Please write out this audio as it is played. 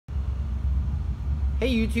Hey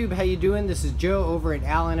YouTube, how you doing? This is Joe over at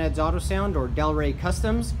Al and Ed's Autosound, or Delray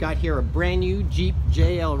Customs. Got here a brand new Jeep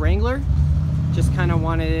JL Wrangler. Just kind of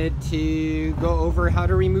wanted to go over how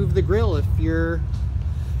to remove the grille if you're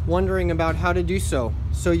wondering about how to do so.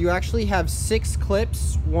 So you actually have 6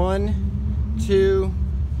 clips, 1, 2,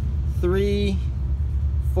 3,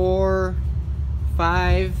 4,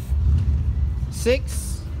 5,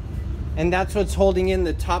 6, and that's what's holding in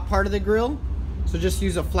the top part of the grille. So just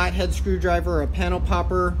use a flathead screwdriver or a panel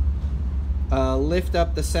popper, lift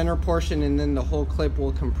up the center portion, and then the whole clip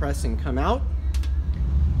will compress and come out.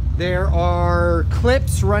 There are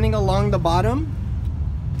clips running along the bottom.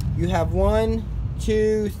 You have 1,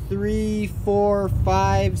 2, 3, 4,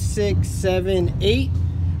 5, 6, 7, 8.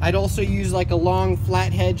 I'd also use like a long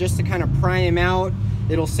flathead just to kind of pry them out.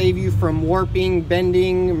 It'll save you from warping,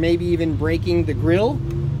 bending, maybe even breaking the grille.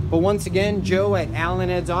 But once again, Joe at Al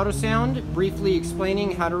and Ed's Autosound, briefly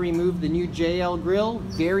explaining how to remove the new JL grille.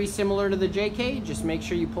 Very similar to the JK, just make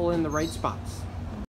sure you pull in the right spots.